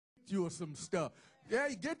you some stuff. Yeah,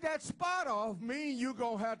 you get that spot off, mean you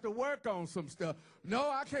going to have to work on some stuff. No,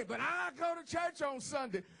 I can't, but I go to church on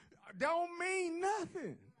Sunday. Don't mean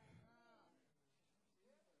nothing.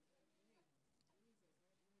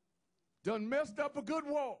 Done messed up a good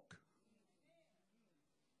walk.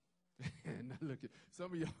 Now look,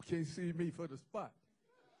 some of y'all can't see me for the spot.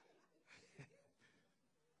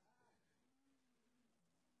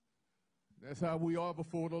 That's how we are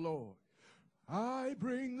before the Lord. I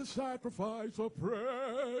bring the sacrifice of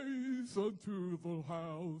praise unto the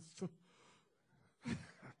house.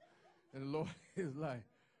 And the Lord is like,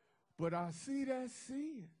 but I see that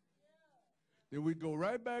sin. Then we go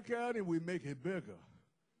right back out and we make it bigger.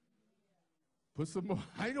 Put some more.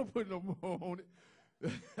 I ain't going to put no more on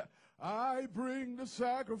it. I bring the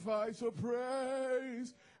sacrifice of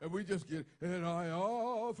praise. And we just get, and I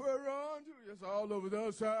offer unto you. It's all over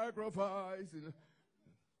the sacrifice. And,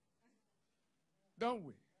 don't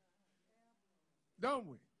we? Don't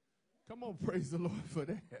we? Come on, praise the Lord for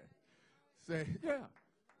that. Say, yeah.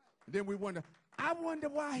 And then we wonder, I wonder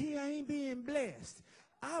why he ain't being blessed.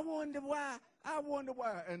 I wonder why.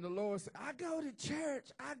 And the Lord said, I go to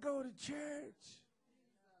church.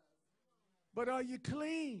 But are you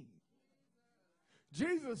clean?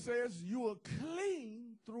 Jesus says you are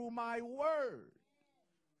clean through my word.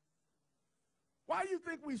 Why do you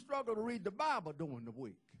think we struggle to read the Bible during the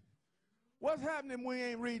week? What's happening when we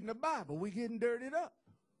ain't reading the Bible? We getting dirtied up.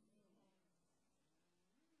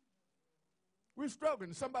 We're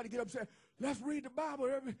struggling. Somebody get up and say, let's read the Bible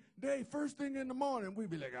every day, first thing in the morning. We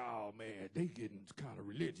be like, oh, man, they getting kind of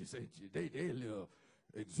religious, ain't you? They a little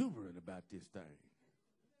exuberant about this thing.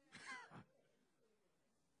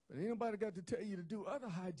 But ain't nobody got to tell you to do other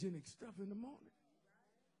hygienic stuff in the morning.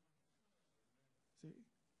 See?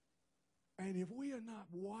 And if we are not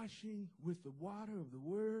washing with the water of the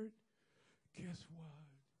word, guess what?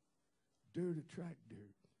 Dirt attract dirt.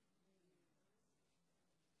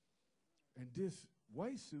 And this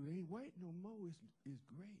white suit ain't white no more. It's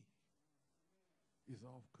gray. It's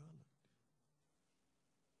off-colored.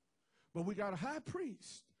 But we got a high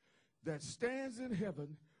priest that stands in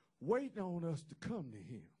heaven waiting on us to come to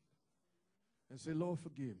him and say, Lord,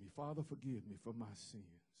 forgive me. Father, forgive me for my sins.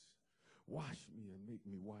 Wash me and make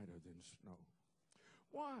me whiter than snow.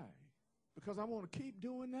 Why? Because I want to keep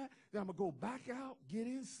doing that. Then I'm going to go back out, get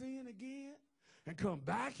in sin again, and come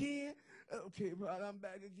back in. Okay, brother, I'm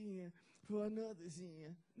back again for another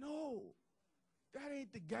sin. No, that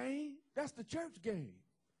ain't the game. That's the church game.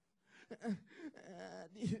 I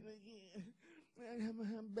did it again.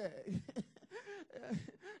 I'm back.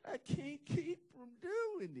 I can't keep from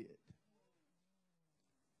doing it.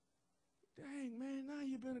 Dang, man, now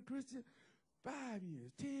you've been a Christian 5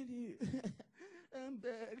 years, 10 years. I'm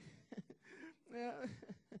back. Now,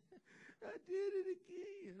 I did it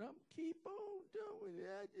again. I'm keep on doing it.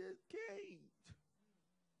 I just can't.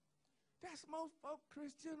 That's most folk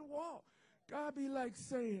Christian walk. God be like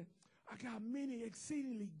saying, I got many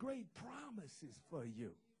exceedingly great promises for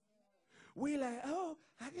you. We like, oh,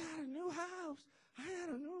 I got a new house. I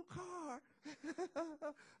got a new car.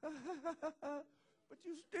 But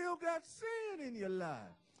you still got sin in your life.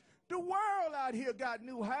 The world out here got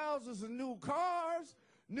new houses and new cars,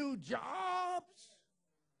 new jobs.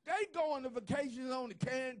 They going to vacations on the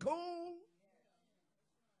Cancun.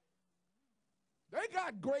 They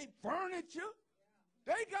got great furniture.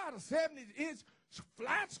 They got a 70-inch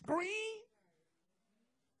flat screen.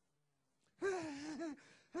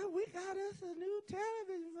 We got us a new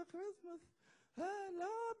television for Christmas.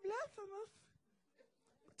 Lord bless us.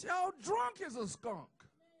 But y'all drunk as a skunk.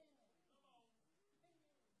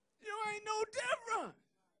 You ain't no different.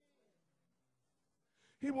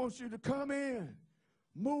 He wants you to come in,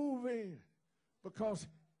 move in, because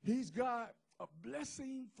he's got a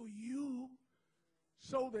blessing for you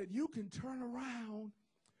so that you can turn around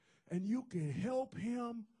and you can help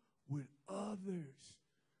him with others.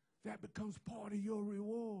 That becomes part of your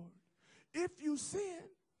reward. If you sin,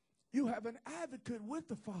 you have an advocate with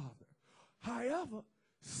the Father. However,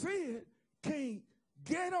 sin can't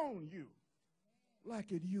get on you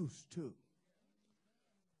like it used to.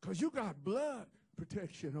 Because you got blood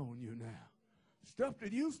protection on you now. Stuff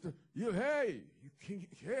that used to, hey,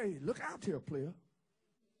 look out here, player.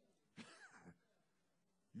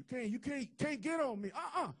 You can't get on me.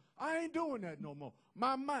 I ain't doing that no more.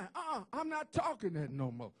 My mind, I'm not talking that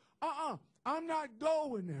no more. I'm not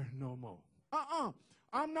going there no more.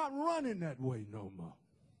 I'm not running that way no more.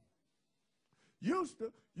 Used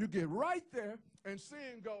to, you get right there and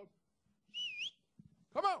sin goes,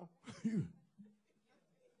 come on.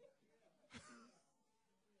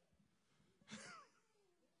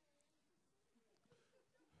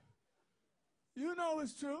 You know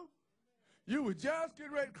it's true. You would just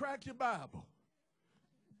get ready to crack your Bible.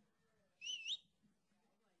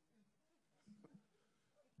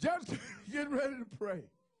 Just getting ready to pray.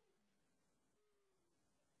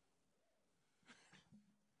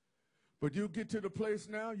 But you get to the place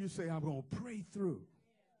now, you say, I'm going to pray through.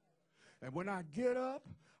 And when I get up,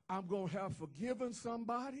 I'm going to have forgiven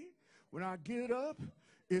somebody. When I get up,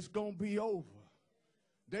 it's going to be over.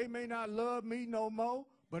 They may not love me no more,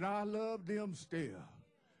 but I love them still.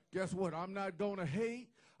 Guess what? I'm not going to hate.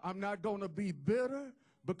 I'm not going to be bitter,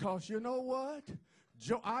 because you know what?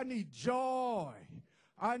 I need joy.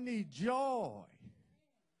 I need joy.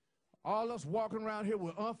 All us walking around here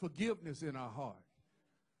with unforgiveness in our heart.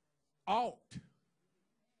 Ought.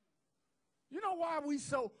 You know why we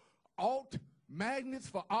so ought, magnets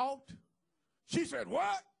for ought? She said,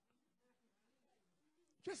 what?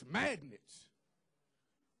 Just magnets.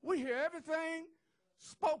 We hear everything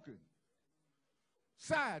spoken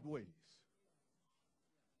sideways.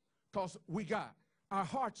 Because our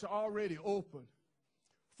hearts are already open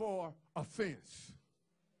for offense.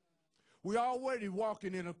 We're already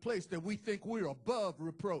walking in a place that we think we're above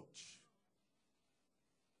reproach.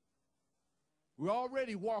 We're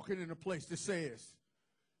already walking in a place that says,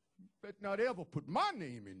 you better not ever put my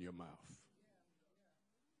name in your mouth.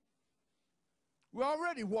 We're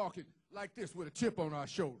already walking like this with a chip on our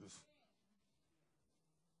shoulders.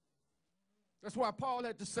 That's why Paul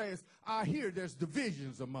had to say, I hear there's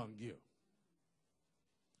divisions among you.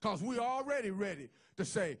 Because we're already ready to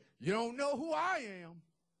say, you don't know who I am.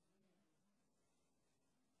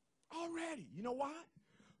 Already. You know why?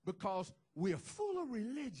 Because we're full of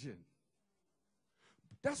religion.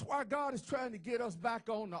 That's why God is trying to get us back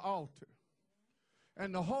on the altar.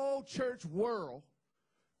 And the whole church world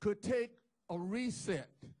could take a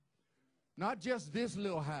reset. Not just this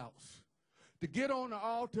little house. To get on the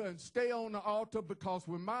altar and stay on the altar, because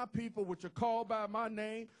when my people, which are called by my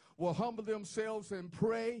name, will humble themselves and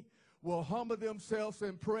pray,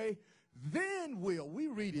 then we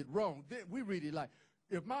read it wrong. We read it like,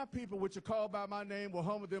 if my people, which are called by my name, will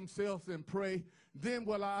humble themselves and pray, then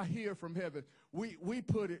will I hear from heaven. We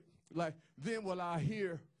put it like, then will I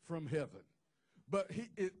hear from heaven. But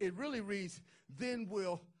it really reads, then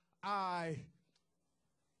will I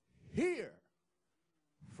hear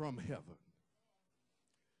from heaven.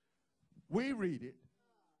 We read it,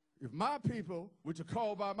 if my people, which are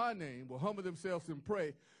called by my name, will humble themselves and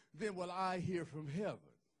pray, then will I hear from heaven.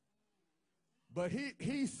 But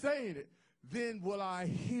he's saying it, then will I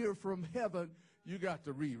hear from heaven. You got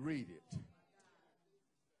to reread it.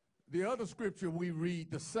 The other scripture we read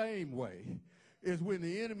the same way is when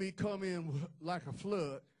the enemy come in like a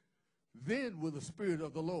flood, then will the Spirit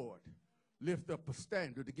of the Lord lift up a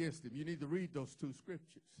standard against him. You need to read those two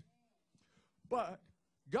scriptures. But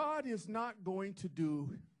God is not going to do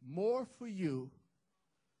more for you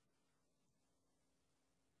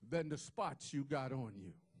than the spots you got on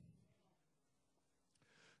you.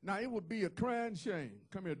 Now, it would be a crying shame.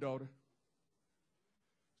 Come here, daughter.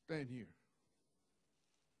 Stand here.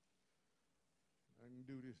 I can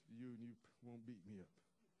do this to you and you won't beat me up.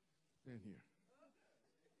 Stand here.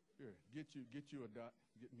 Here, get you a dot.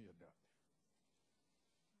 Get me a dot.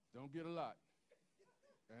 Don't get a lot.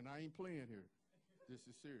 And I ain't playing here. This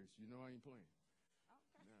is serious. You know I ain't playing.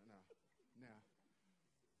 Now,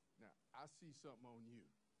 I see something on you.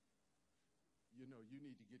 You know, you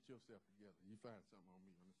need to get yourself together. You find something on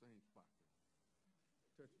me on the same spot.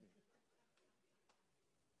 Touch me.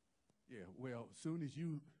 Yeah, well, as soon as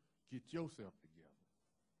you get yourself together.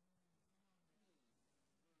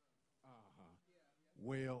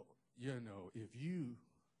 Well, you know, if you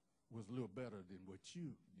was a little better than what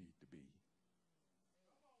you need to be.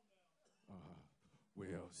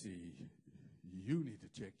 Well, see, you need to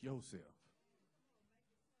check yourself.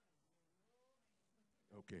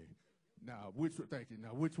 Okay. Now, thank you.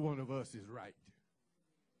 Now, which one of us is right?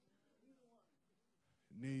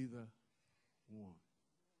 Neither one.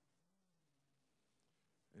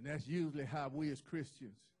 And that's usually how we as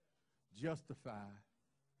Christians justify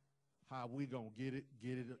how we gonna get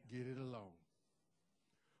it along.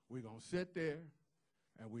 We're gonna sit there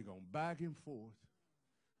and we're gonna back and forth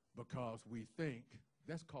because we think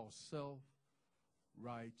that's called self-righteous.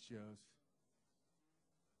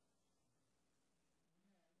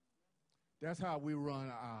 That's how we run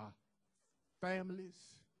our families.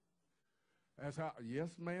 That's how,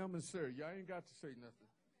 yes, ma'am and sir, y'all ain't got to say nothing.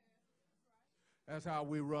 That's how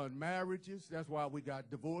we run marriages. That's why we got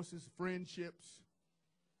divorces, friendships.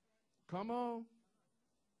 Come on.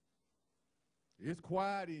 It's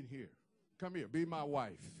quiet in here. Come here, be my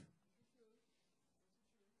wife.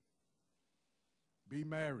 Be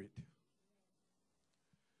married.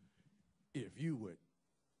 if you would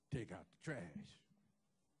take out the trash.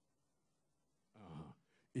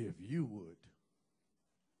 If you would.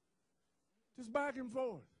 Just back and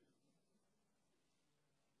forth.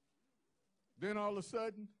 Then all of a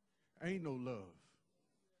sudden, ain't no love.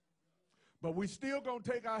 But we still gonna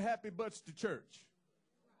take our happy butts to church.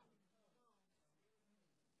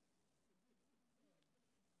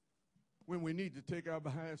 When we need to take our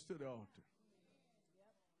behinds to the altar.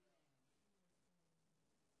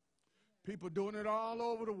 People doing it all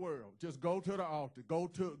over the world. Just go to the altar. Go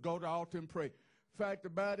to the altar and pray. Fact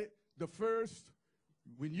about it, the first,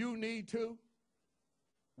 when you need to,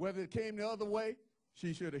 whether it came the other way,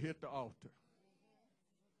 she should have hit the altar.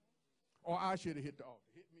 Or I should have hit the altar.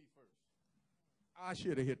 Hit me first. I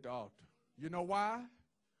should have hit the altar. You know why?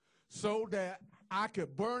 So that I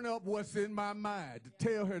could burn up what's in my mind to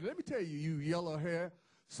tell her, let me tell you, you yellow hair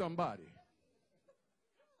somebody.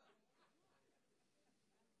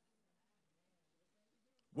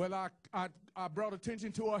 Well, I brought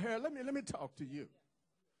attention to her hair. Let me talk to you.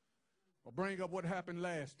 Or bring up what happened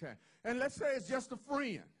last time. And let's say it's just a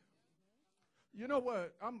friend. You know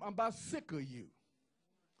what? I'm about sick of you.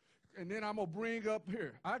 And then I'm going to bring up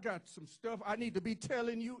here. I got some stuff I need to be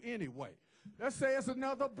telling you anyway. Let's say it's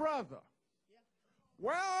another brother.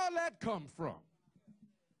 Where all that come from?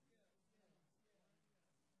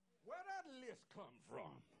 Where that list come from?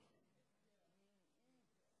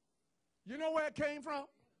 You know where it came from?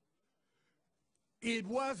 It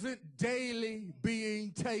wasn't daily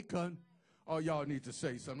being taken. Oh, y'all need to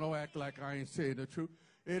say something. Don't act like I ain't saying the truth.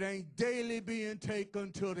 It ain't daily being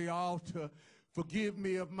taken to the altar. Forgive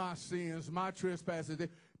me of my sins, my trespasses.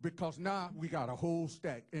 Because now we got a whole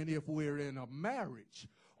stack. And if we're in a marriage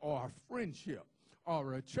or a friendship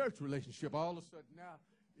or a church relationship, all of a sudden now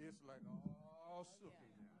it's like all soupy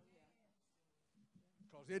now.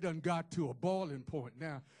 Because it done got to a boiling point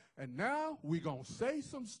now. And now we going to say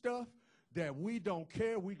some stuff that we don't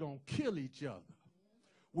care. We going to kill each other.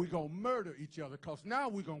 We're going to murder each other because now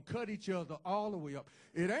we're going to cut each other all the way up.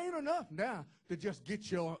 It ain't enough now to just get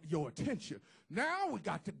your attention. Now we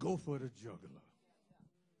got to go for the jugular.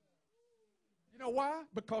 You know why?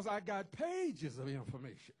 Because I got pages of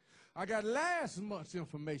information. I got last month's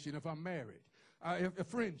information if I'm married, if a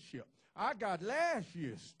friendship. I got last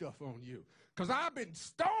year's stuff on you because I've been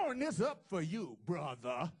storing this up for you,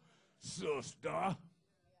 brother, sister.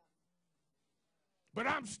 But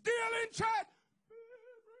I'm still in church.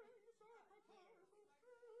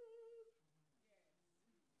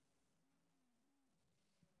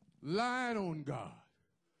 Lying on God.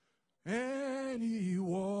 And he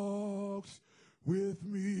walks with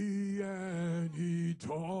me and he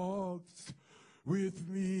talks with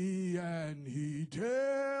me and he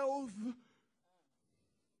tells.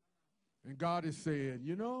 And God is saying,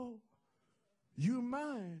 you know, you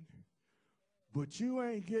mine, but you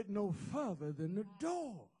ain't getting no further than the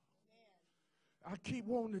door. I keep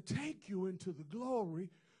wanting to take you into the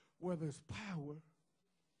glory where there's power,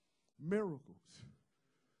 miracles,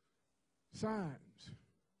 signs,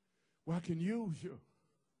 where I can use you.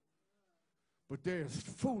 But there's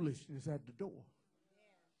foolishness at the door.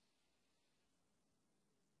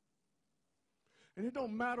 And it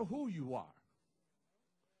don't matter who you are.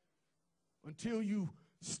 Until you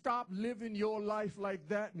stop living your life like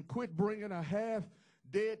that and quit bringing a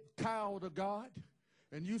half-dead cow to God,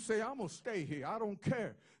 and you say, I'm going to stay here. I don't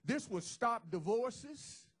care. This will stop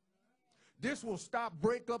divorces. This will stop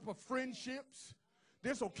breakup of friendships.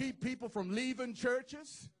 This will keep people from leaving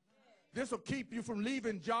churches. This will keep you from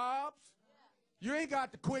leaving jobs. You ain't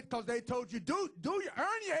got to quit because they told you,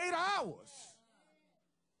 earn your 8 hours.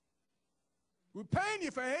 We're paying you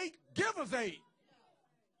for 8, give us 8.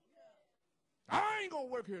 I ain't going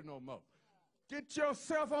to work here no more. Get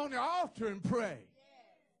yourself on the altar and pray.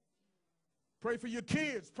 Pray for your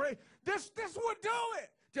kids. Pray. This will do it.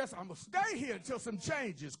 Just, I'm going to stay here until some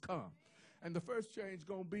changes come. And the first change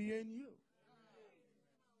going to be in you.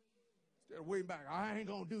 Instead of waiting back, I ain't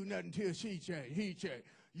going to do nothing until she change, he change.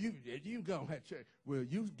 You going to have change. Well,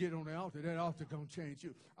 you get on the altar. That altar going to change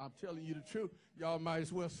you. I'm telling you the truth. Y'all might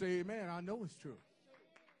as well say amen. I know it's true.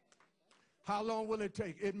 How long will it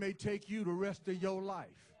take? It may take you the rest of your life.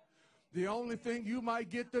 The only thing you might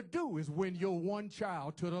get to do is win your one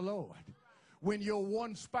child to the Lord. Win your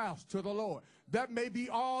one spouse to the Lord. That may be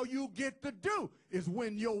all you get to do is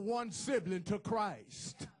win your one sibling to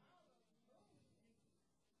Christ.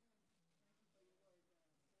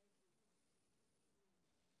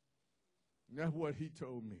 And that's what he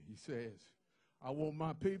told me. He says, I want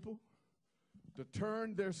my people to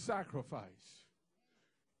turn their sacrifice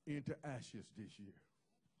into ashes this year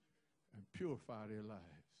and purify their lives.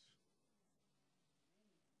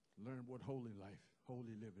 Learn what holy life,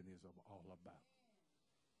 holy living is all about.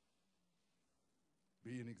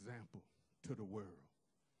 Be an example to the world.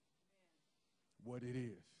 What it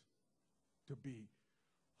is to be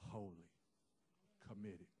holy,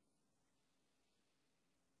 committed.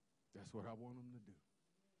 That's what I want them to do.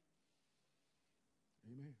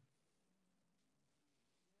 Amen.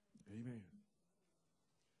 Amen.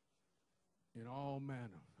 In all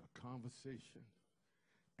manner of conversation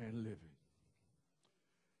and living.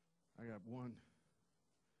 I got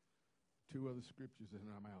two other scriptures and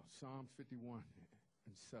I'm out. Psalm 51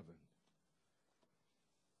 and 7.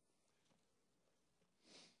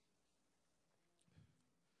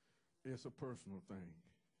 It's a personal thing.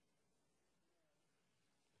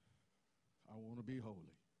 I want to be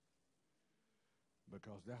holy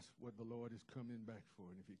because that's what the Lord is coming back for.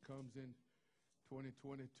 And if he comes in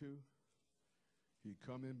 2022, he's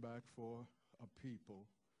coming back for a people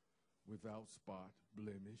without spot,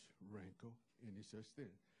 blemish, wrinkle, any such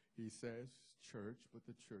thing. He says church, but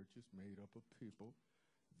the church is made up of people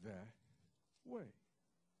that way.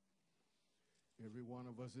 Every one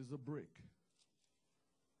of us is a brick.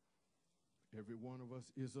 Every one of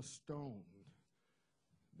us is a stone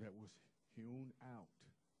that was hewn out.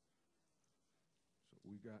 So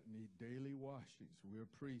we need daily washings. We're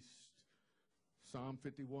priests. Psalm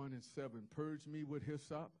 51 and 7, purge me with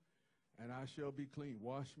hyssop, and I shall be clean.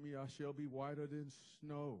 Wash me, I shall be whiter than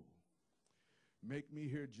snow. Make me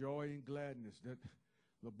hear joy and gladness, that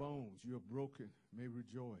the bones you have broken may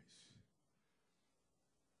rejoice.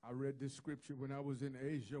 I read this scripture when I was in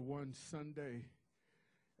Asia one Sunday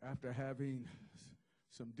after having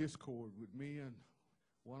some discord with me and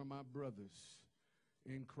one of my brothers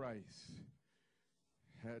in Christ.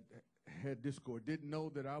 Had discord. Didn't know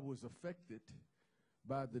that I was affected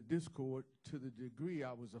by the discord to the degree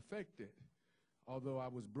I was affected, although I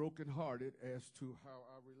was brokenhearted as to how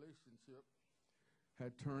our relationship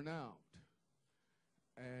had turned out.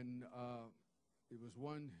 And it was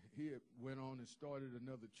he went on and started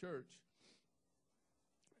another church,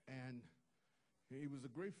 and he was a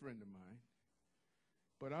great friend of mine.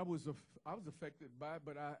 But I was affected by it,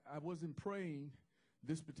 but I wasn't praying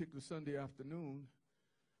this particular Sunday afternoon.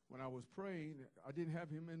 When I was praying, I didn't have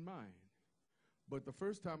him in mind. But the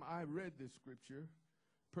first time I read this scripture,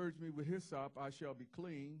 purge me with hyssop, I shall be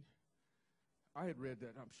clean. I had read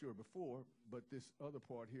that, I'm sure, before, but this other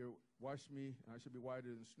part here, wash me, I shall be whiter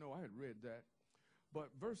than snow, I had read that. But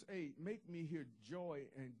verse 8, make me hear joy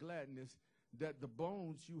and gladness, that the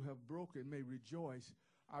bones you have broken may rejoice.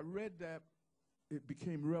 I read that, it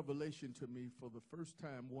became revelation to me for the first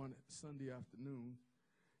time one Sunday afternoon.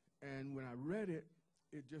 And when I read it,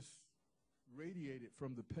 it just radiated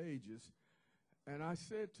from the pages. And I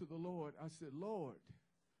said to the Lord, I said, Lord,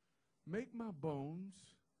 make my bones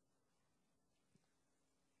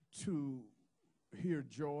to hear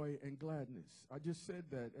joy and gladness. I just said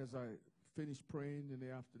that as I finished praying in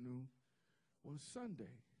the afternoon on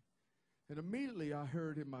Sunday. And immediately I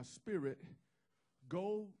heard in my spirit,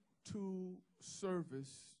 go to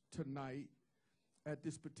service tonight at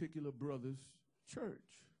this particular brother's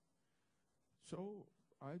church. So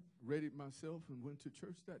I readied myself and went to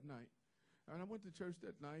church that night. And I went to church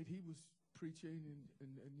that night. He was preaching and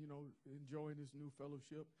you know, enjoying his new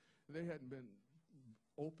fellowship. They hadn't been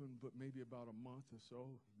open but maybe about a month or so,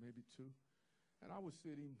 maybe two. And I was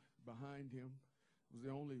sitting behind him. I was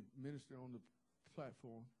the only minister on the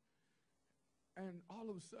platform. And all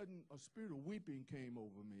of a sudden, a spirit of weeping came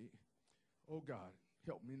over me. Oh, God,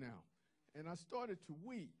 help me now. And I started to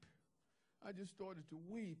weep. I just started to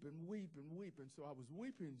weep and weep and weep. And so I was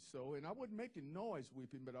weeping so, and I wasn't making noise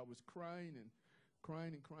weeping, but I was crying and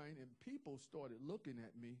crying and crying. And people started looking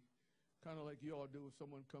at me, kind of like you all do if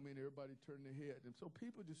someone come in, everybody turn their head. And so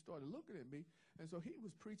people just started looking at me. And so he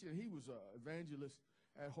was preaching. He was an evangelist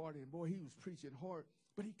at heart. And, boy, he was preaching hard.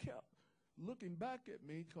 But he kept looking back at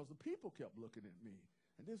me because the people kept looking at me.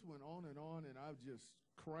 And this went on, and I was just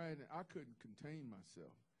crying, and I couldn't contain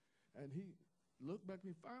myself. And he looked back at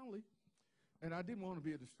me finally, and I didn't want to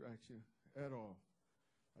be a distraction at all.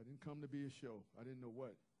 I didn't come to be a show. I didn't know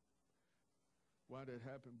why that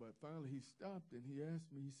happened, but finally he stopped, and he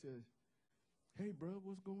asked me, he said, hey, bro,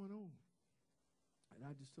 what's going on? And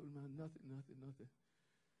I just told him, nothing.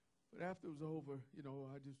 But after it was over, you know,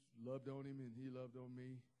 I just loved on him, and he loved on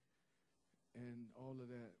me. And all of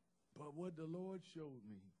that. But what the Lord showed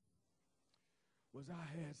me was I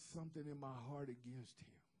had something in my heart against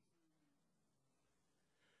him.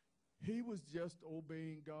 He was just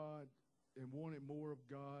obeying God and wanted more of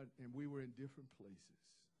God, and we were in different places.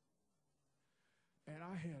 And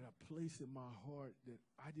I had a place in my heart that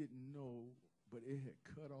I didn't know, but it had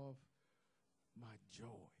cut off my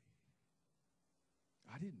joy.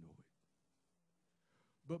 I didn't know it.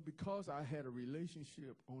 But because I had a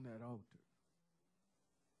relationship on that altar,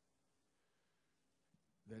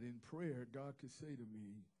 that in prayer, God could say to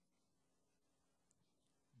me,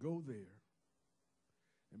 go there.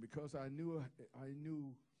 And because I knew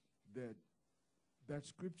that that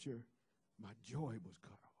scripture, my joy was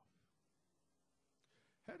cut off.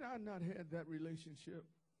 Had I not had that relationship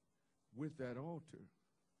with that altar,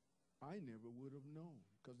 I never would have known,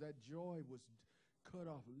 because that joy was cut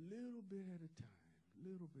off a little bit at a time,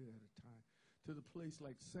 to the place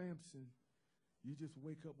like Samson, you just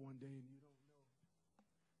wake up one day and you don't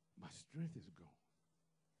know, my strength is gone.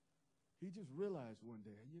 He just realized one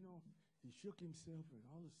day, he shook himself, and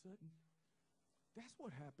all of a sudden, that's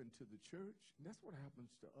what happened to the church, and that's what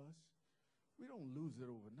happens to us. We don't lose it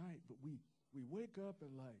overnight, but we wake up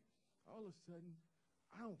and like, all of a sudden,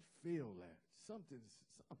 I don't feel that. Something's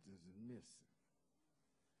missing.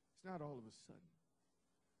 It's not all of a sudden.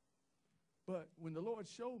 But when the Lord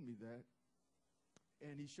showed me that,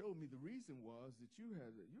 and he showed me the reason was that you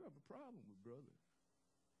have a problem with Brother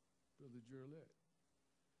Jurlette.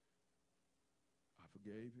 I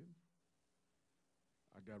forgave him.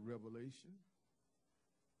 I got revelation.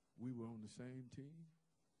 We were on the same team.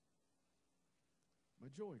 My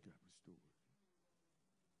joy got restored.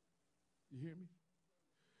 You hear me?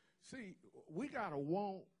 See, we got to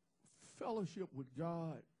want fellowship with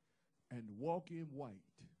God and walk in white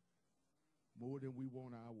more than we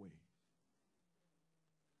want our way.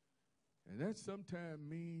 And that sometimes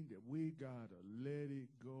means that we got to let it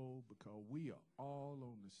go, because we are all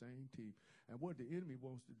on the same team. And what the enemy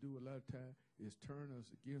wants to do a lot of times is turn us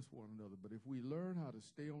against one another. But if we learn how to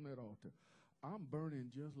stay on that altar, I'm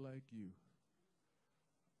burning just like you.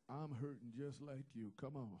 I'm hurting just like you.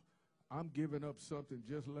 Come on. I'm giving up something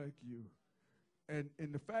just like you. And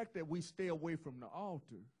the fact that we stay away from the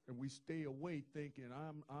altar and we stay away thinking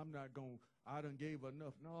I'm not going, I done gave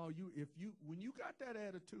enough. No, when you got that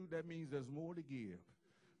attitude, that means there's more to give.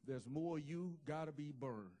 There's more you got to be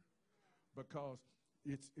burned. Because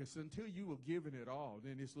it's until you have given it all,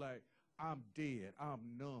 then it's like, I'm dead, I'm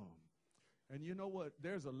numb. And you know what?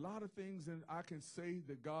 There's a lot of things that I can say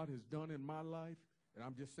that God has done in my life, and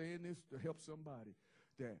I'm just saying this to help somebody,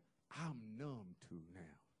 that I'm numb to now.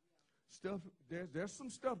 There's some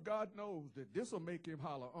stuff God knows that this will make him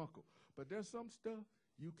holler uncle. But there's some stuff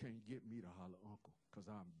you can't get me to holler uncle, because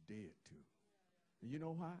I'm dead to. And you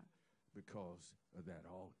know why? Because of that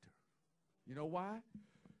altar. You know why?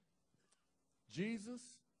 Jesus,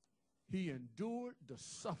 he endured the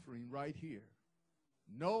suffering right here,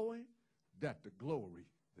 knowing that the glory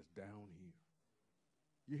is down here.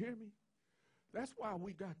 You hear me? That's why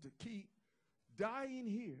we got to keep dying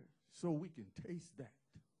here so we can taste that.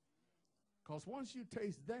 Because once you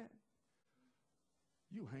taste that,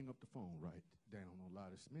 you hang up the phone right down on a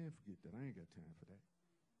lot of man, forget that. I ain't got time for that.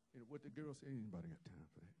 You know what the girl said? Anybody got time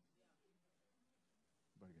for that?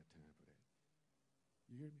 Anybody got time for that?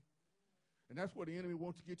 You hear me? And that's what the enemy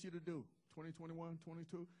wants to get you to do. 2021,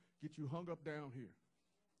 22, get you hung up down here.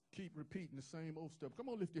 Keep repeating the same old stuff. Come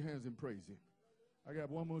on, lift your hands and praise him. I got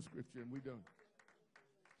one more scripture and we're done.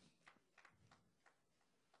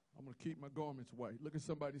 I'm going to keep my garments white. Look at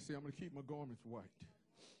somebody and say, I'm going to keep my garments white.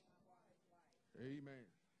 Amen.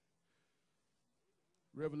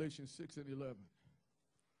 Revelation 6 and 11.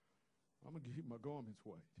 I'm going to keep my garments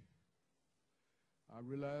white. I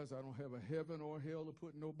realize I don't have a heaven or hell to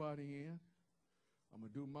put nobody in. I'm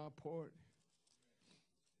going to do my part.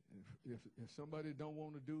 If somebody don't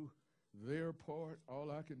want to do their part,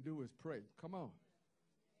 all I can do is pray. Come on.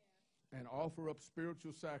 And offer up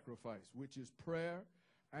spiritual sacrifice, which is prayer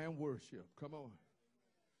and worship. Come on.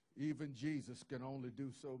 Even Jesus can only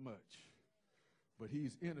do so much. But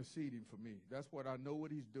he's interceding for me. That's what I know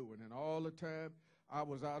what he's doing. And all the time I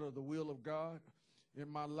was out of the will of God in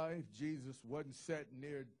my life, Jesus wasn't sitting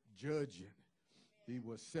there judging. He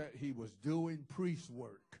was doing priest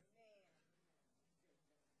work.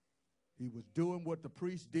 He was doing what the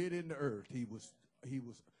priest did in the earth. He was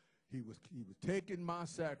taking my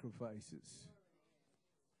sacrifices.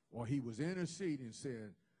 Or he was interceding,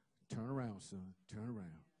 saying, turn around, son, turn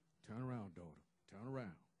around. Turn around, daughter, turn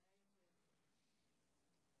around.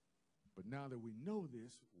 But now that we know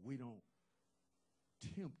this, we don't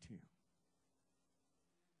tempt him.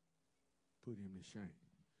 Put him to shame.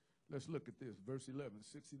 Let's look at this, verse 11,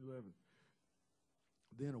 6 and 11.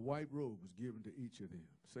 Then a white robe was given to each of them.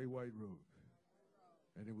 Say white robe.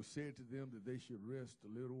 And it was said to them that they should rest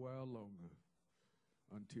a little while longer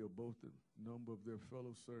until both the number of their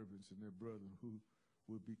fellow servants and their brethren who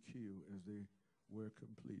would be killed as they were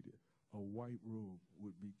completed. A white robe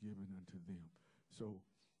would be given unto them. So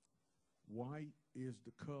white is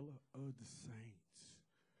the color of the saints.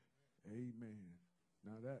 Amen.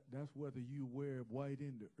 Now that's whether you wear white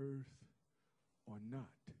in the earth or not.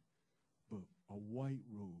 But a white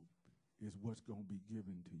robe is what's going to be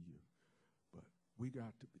given to you. But we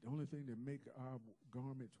got to, the only thing that make our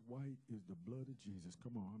garments white is the blood of Jesus.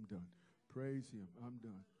 Come on, I'm done. Praise him. I'm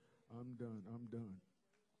done. I'm done. I'm done.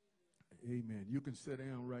 Amen. You can sit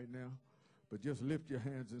down right now, but just lift your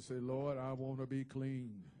hands and say, Lord, I want to be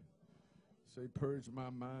clean. Say, purge my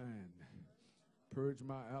mind. Purge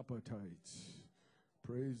my appetites.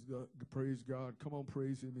 Praise God. Praise God. Come on,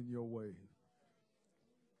 praise him in your way.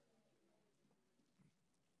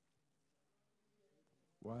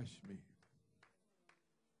 Wash me.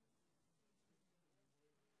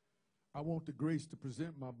 I want the grace to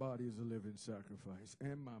present my body as a living sacrifice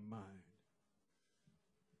and my mind.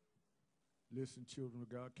 Listen, children of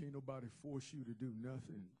God, can't nobody force you to do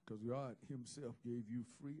nothing because God himself gave you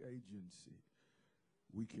free agency.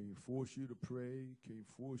 We can't force you to pray, can't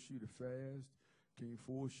force you to fast, can't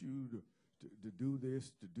force you to do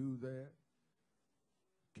this, to do that.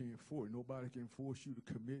 Nobody can force you to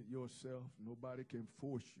commit yourself. Nobody can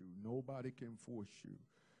force you. Nobody can force you.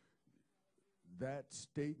 That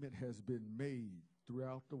statement has been made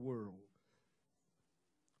throughout the world.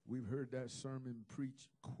 We've heard that sermon preached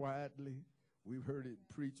quietly. We've heard it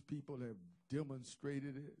preached. People have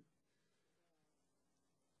demonstrated it.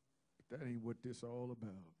 But that ain't what this is all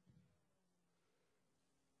about.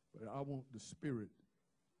 But I want the Spirit.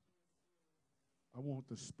 I want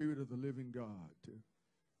the Spirit of the living God to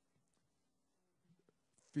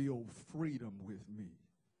feel freedom with me.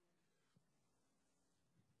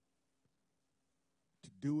 To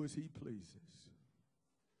do as he pleases.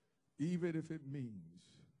 Even if it means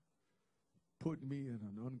put me in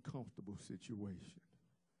an uncomfortable situation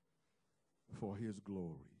for his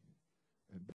glory.